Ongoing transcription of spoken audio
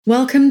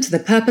Welcome to the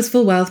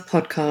Purposeful Wealth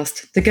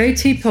Podcast, the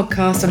go-to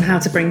podcast on how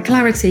to bring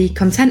clarity,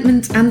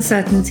 contentment and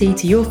certainty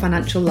to your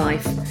financial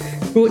life.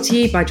 Brought to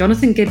you by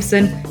Jonathan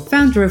Gibson,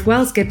 founder of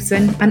Wells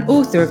Gibson and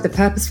author of the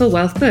Purposeful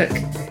Wealth book.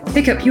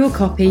 Pick up your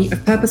copy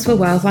of Purposeful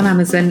Wealth on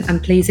Amazon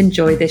and please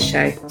enjoy this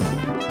show.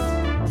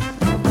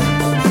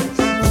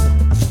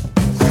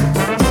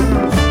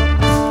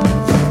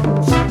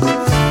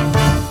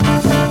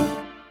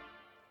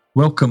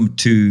 Welcome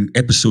to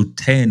episode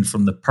 10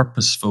 from the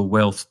Purposeful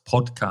Wealth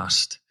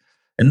podcast.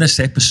 In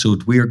this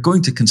episode, we are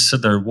going to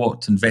consider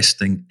what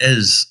investing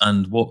is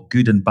and what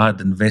good and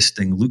bad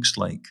investing looks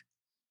like.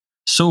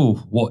 So,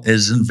 what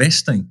is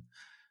investing?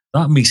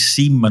 That may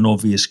seem an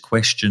obvious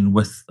question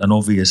with an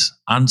obvious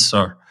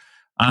answer,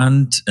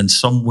 and in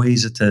some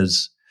ways it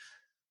is.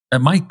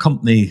 At my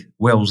company,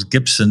 Wells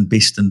Gibson,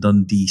 based in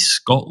Dundee,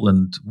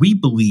 Scotland, we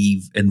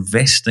believe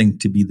investing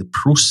to be the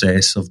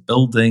process of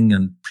building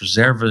and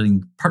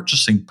preserving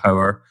purchasing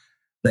power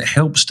that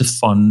helps to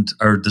fund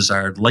our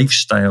desired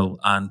lifestyle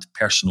and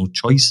personal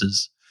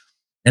choices.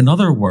 In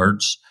other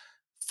words,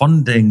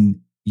 funding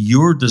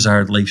your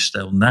desired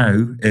lifestyle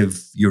now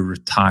if you're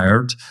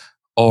retired,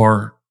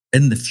 or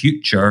in the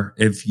future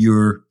if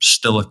you're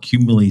still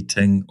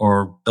accumulating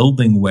or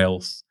building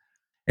wealth.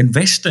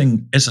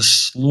 Investing is a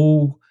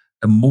slow,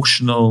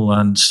 emotional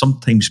and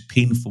sometimes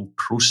painful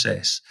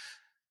process.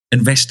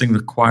 Investing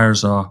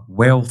requires a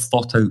well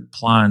thought out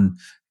plan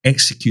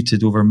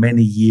executed over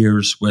many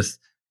years with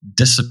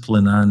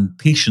discipline and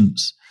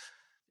patience.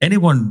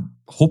 Anyone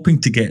hoping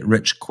to get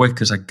rich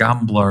quick is a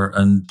gambler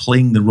and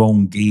playing the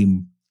wrong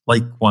game.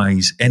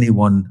 Likewise,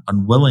 anyone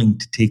unwilling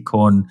to take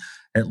on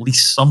at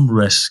least some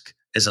risk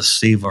is a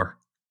saver.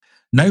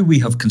 Now we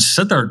have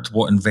considered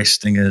what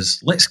investing is,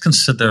 let's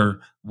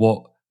consider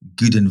what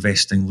good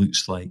investing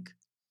looks like.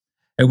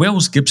 At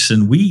Wells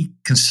Gibson, we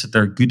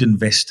consider good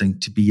investing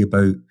to be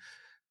about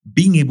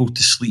being able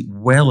to sleep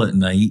well at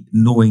night,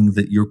 knowing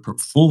that your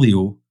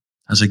portfolio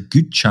has a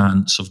good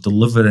chance of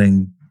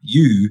delivering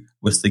you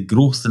with the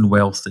growth and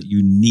wealth that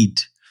you need.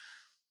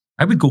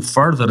 I would go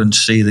further and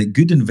say that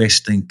good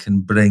investing can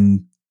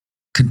bring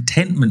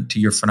contentment to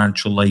your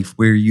financial life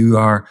where you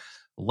are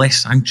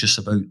less anxious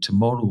about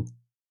tomorrow.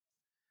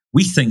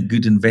 We think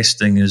good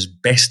investing is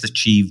best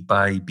achieved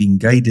by being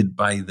guided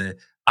by the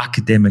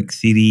academic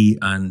theory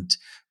and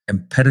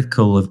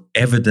empirical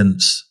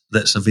evidence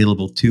that's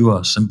available to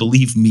us. And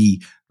believe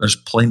me, there's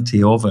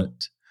plenty of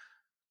it.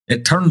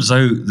 It turns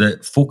out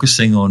that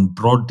focusing on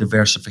broad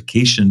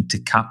diversification to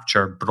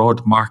capture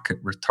broad market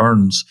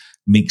returns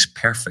makes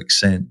perfect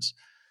sense.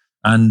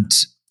 And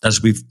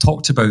as we've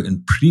talked about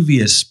in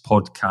previous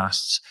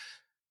podcasts,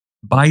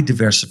 by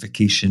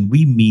diversification,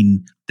 we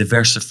mean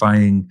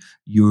diversifying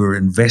your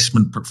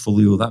investment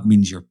portfolio. That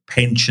means your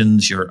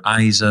pensions, your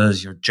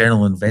ISAs, your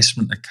general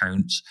investment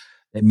accounts.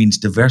 It means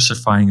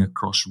diversifying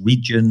across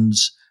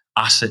regions,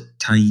 asset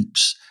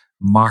types,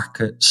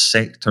 markets,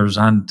 sectors,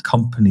 and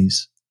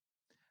companies.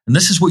 And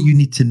this is what you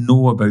need to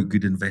know about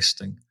good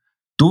investing.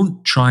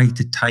 Don't try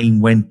to time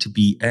when to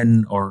be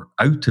in or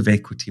out of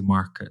equity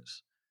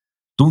markets.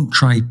 Don't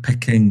try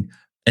picking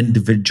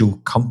individual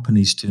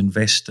companies to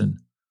invest in.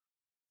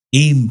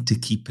 Aim to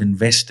keep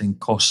investing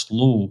costs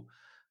low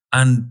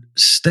and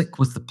stick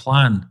with the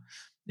plan.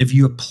 If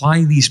you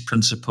apply these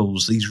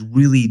principles, these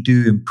really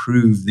do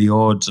improve the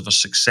odds of a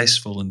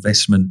successful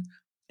investment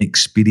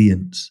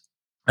experience.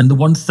 And the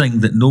one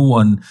thing that no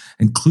one,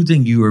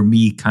 including you or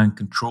me, can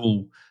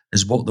control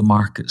is what the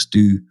markets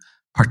do,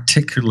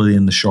 particularly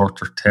in the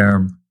shorter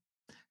term.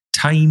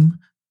 Time,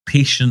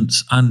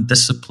 patience, and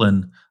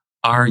discipline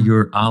are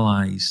your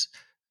allies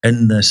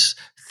in this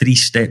 3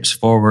 steps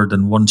forward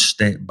and 1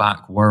 step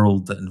back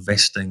world that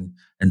investing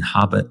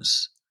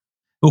inhabits.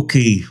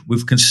 Okay,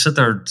 we've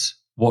considered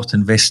what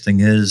investing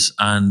is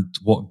and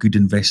what good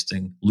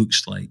investing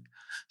looks like.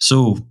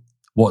 So,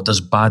 what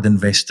does bad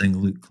investing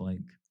look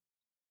like?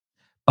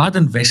 Bad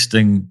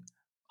investing,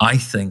 I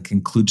think,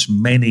 includes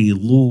many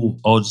low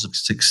odds of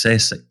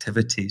success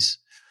activities.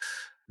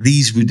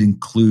 These would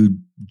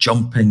include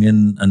jumping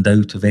in and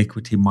out of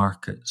equity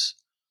markets.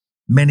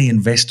 Many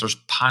investors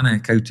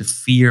panic out of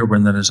fear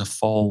when there is a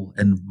fall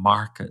in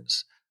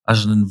markets.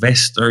 As an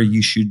investor,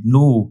 you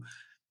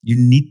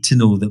need to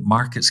know that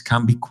markets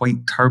can be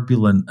quite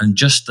turbulent. And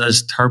just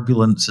as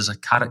turbulence is a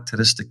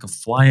characteristic of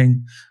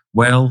flying,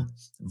 well,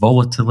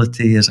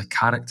 volatility is a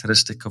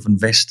characteristic of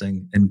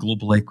investing in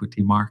global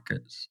equity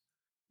markets.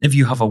 If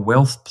you have a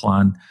wealth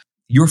plan,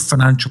 your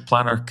financial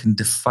planner can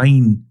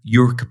define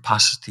your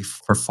capacity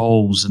for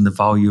falls in the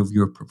value of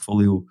your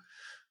portfolio.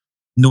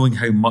 Knowing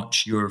how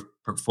much your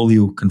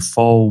portfolio can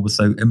fall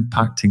without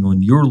impacting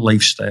on your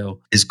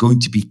lifestyle is going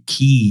to be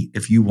key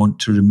if you want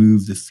to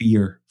remove the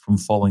fear from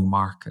falling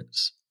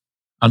markets.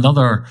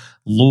 Another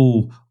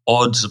low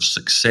odds of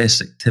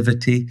success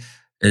activity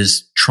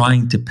is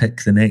trying to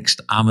pick the next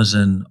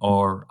Amazon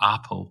or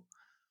Apple.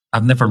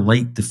 I've never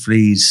liked the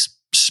phrase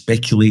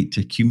speculate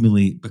to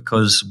accumulate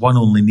because one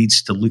only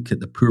needs to look at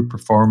the poor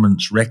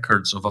performance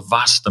records of a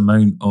vast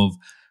amount of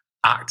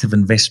active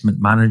investment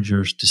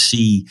managers to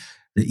see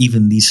that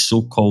even these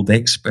so-called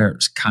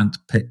experts can't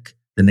pick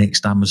the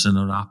next Amazon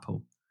or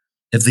Apple.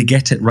 If they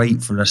get it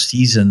right for a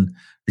season,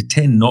 they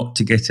tend not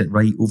to get it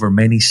right over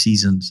many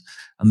seasons,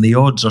 and the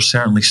odds are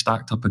certainly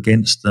stacked up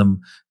against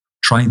them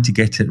trying to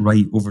get it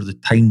right over the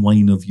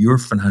timeline of your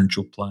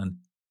financial plan.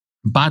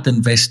 Bad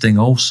investing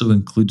also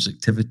includes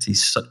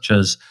activities such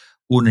as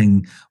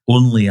owning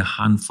only a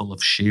handful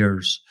of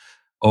shares,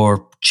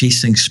 or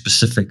chasing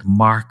specific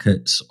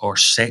markets or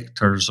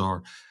sectors,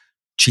 or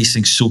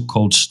chasing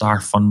so-called star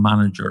fund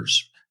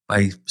managers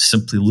by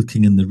simply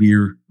looking in the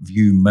rear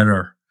view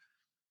mirror.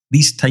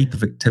 These type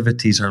of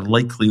activities are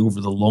likely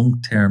over the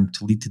long term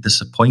to lead to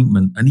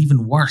disappointment, and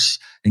even worse,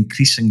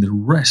 increasing the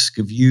risk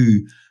of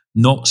you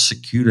not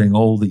securing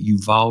all that you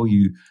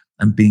value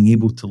and being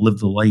able to live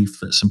the life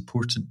that's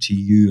important to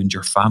you and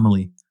your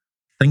family.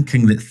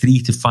 Thinking that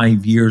 3 to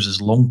 5 years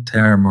is long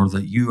term, or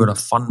that you or a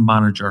fund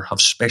manager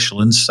have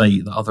special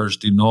insight that others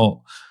do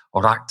not,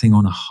 or acting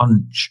on a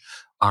hunch,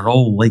 are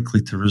all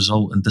likely to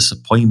result in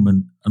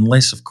disappointment,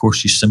 unless, of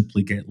course, you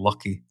simply get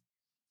lucky.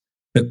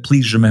 But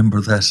please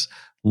remember this: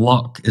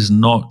 luck is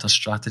not a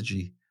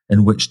strategy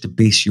in which to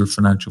base your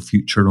financial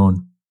future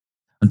on.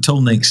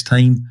 Until next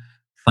time,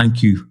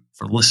 thank you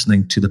for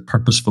listening to the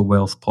Purposeful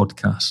Wealth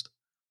podcast.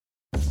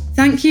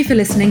 Thank you for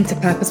listening to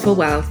Purposeful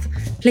Wealth.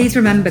 Please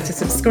remember to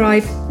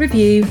subscribe,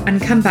 review,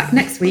 and come back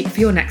next week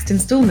for your next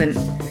instalment.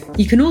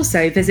 You can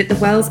also visit the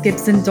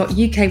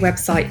wellsgibson.uk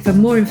website for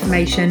more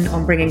information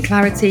on bringing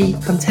clarity,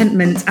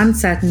 contentment, and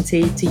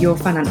certainty to your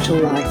financial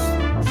life.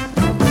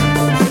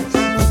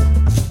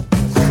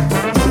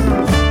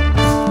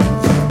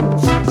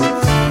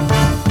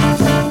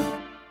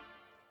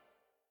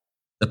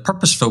 The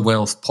Purposeful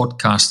Wealth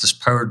podcast is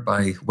powered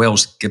by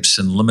Wells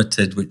Gibson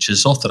Limited, which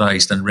is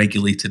authorised and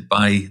regulated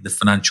by the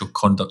Financial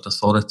Conduct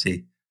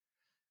Authority.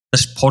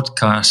 This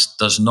podcast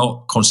does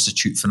not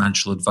constitute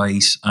financial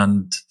advice,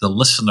 and the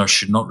listener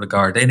should not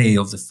regard any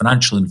of the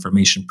financial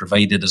information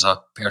provided as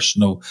a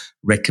personal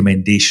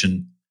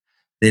recommendation.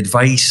 The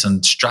advice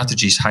and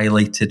strategies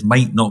highlighted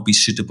might not be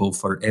suitable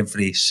for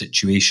every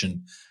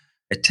situation.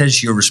 It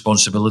is your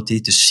responsibility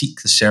to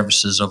seek the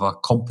services of a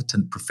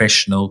competent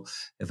professional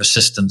if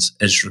assistance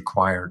is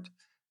required.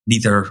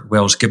 Neither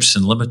Wells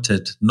Gibson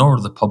Limited nor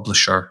the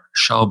publisher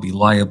shall be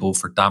liable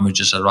for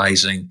damages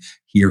arising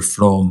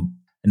herefrom.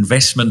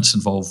 Investments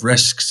involve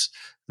risks.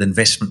 The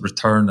investment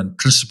return and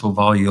principal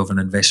value of an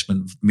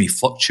investment may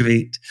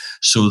fluctuate,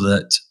 so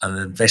that an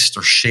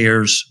investor's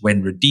shares,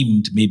 when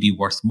redeemed, may be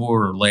worth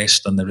more or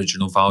less than the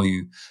original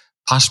value.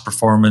 Past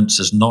performance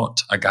is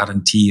not a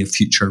guarantee of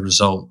future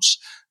results.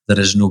 There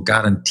is no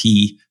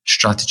guarantee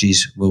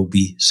strategies will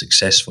be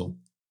successful.